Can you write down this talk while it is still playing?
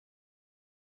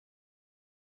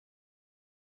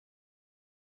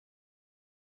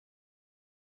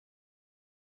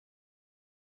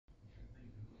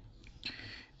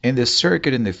In the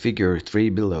circuit in the figure 3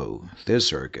 below, this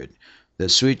circuit, the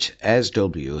switch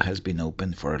SW has been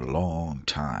open for a long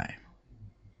time.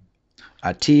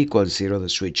 At t equals 0, the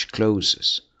switch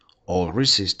closes. All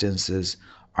resistances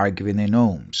are given in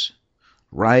ohms.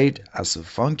 Write as a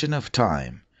function of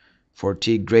time, for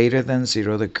t greater than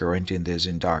 0, the current in this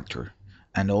inductor,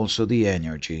 and also the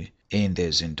energy in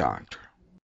this inductor.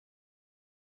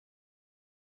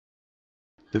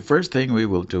 The first thing we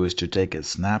will do is to take a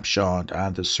snapshot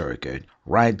at the circuit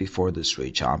right before the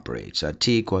switch operates at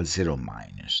t equals 0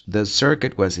 minus. The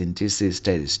circuit was in DC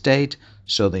steady state,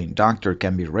 so the inductor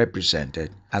can be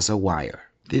represented as a wire.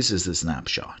 This is the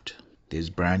snapshot. This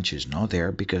branch is not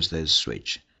there because the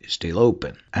switch is still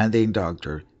open, and the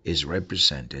inductor is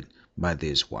represented by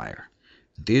this wire.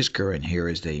 This current here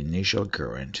is the initial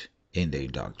current in the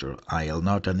inductor. IL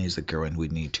naught is the current we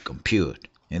need to compute.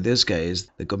 In this case,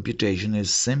 the computation is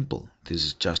simple. This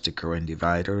is just a current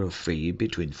divider of phi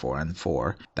between 4 and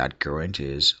 4. That current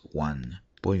is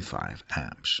 1.5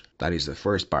 amps. That is the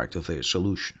first part of the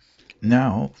solution.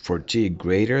 Now, for t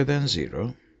greater than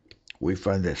 0, we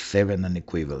find the Thevenin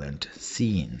equivalent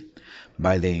seen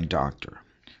by the inductor.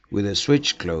 With the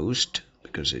switch closed,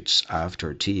 because it's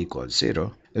after t equals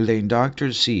 0, the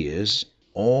inductor sees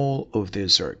all of the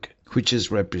circuit, which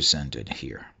is represented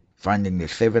here. Finding the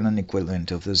Thevenin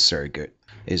equivalent of the circuit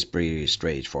is pretty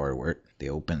straightforward. The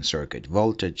open circuit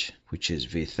voltage, which is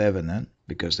V Thevenin,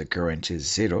 because the current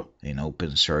is 0 in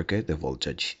open circuit, the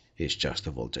voltage is just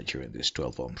the voltage here in this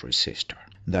 12 ohm resistor.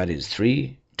 That is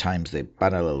 3 times the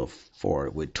parallel of 4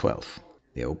 with 12.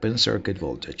 The open circuit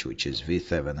voltage, which is V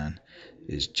Thevenin,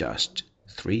 is just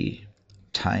 3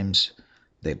 times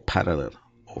the parallel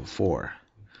of 4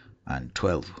 and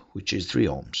 12, which is 3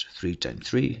 ohms. 3 times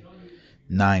 3,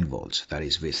 9 volts, that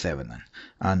is V Thevenin.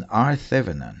 And R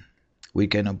Thevenin we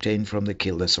can obtain from the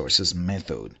kill the sources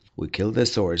method. We kill the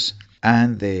source,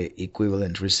 and the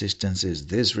equivalent resistance is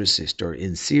this resistor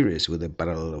in series with the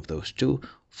parallel of those two,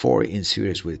 4 in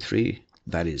series with 3,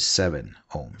 that is 7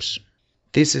 ohms.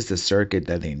 This is the circuit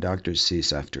that the inductor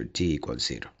sees after t equals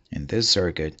 0. In this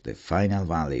circuit, the final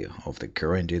value of the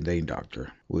current in the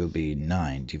inductor will be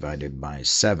 9 divided by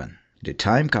 7. The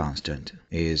time constant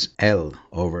is L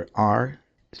over R,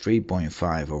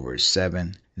 3.5 over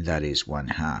 7, that is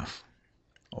 1/2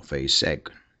 of a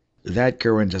second. That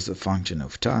current as a function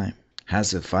of time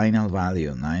has a final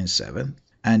value of 9/7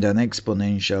 and an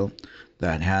exponential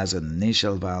that has an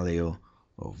initial value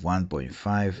of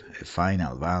 1.5, a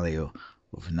final value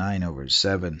of 9 over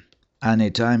 7, and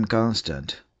a time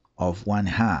constant of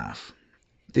 1/2.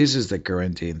 This is the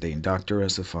current in the inductor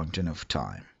as a function of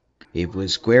time. If we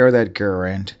square that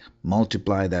current,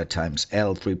 multiply that times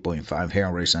L 3.5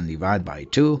 henries and divide by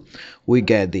 2, we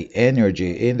get the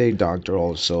energy in the inductor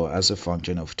also as a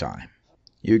function of time.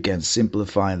 You can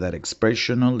simplify that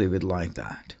expression or leave it like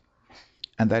that.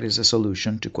 And that is a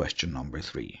solution to question number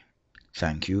 3.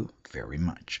 Thank you very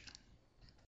much.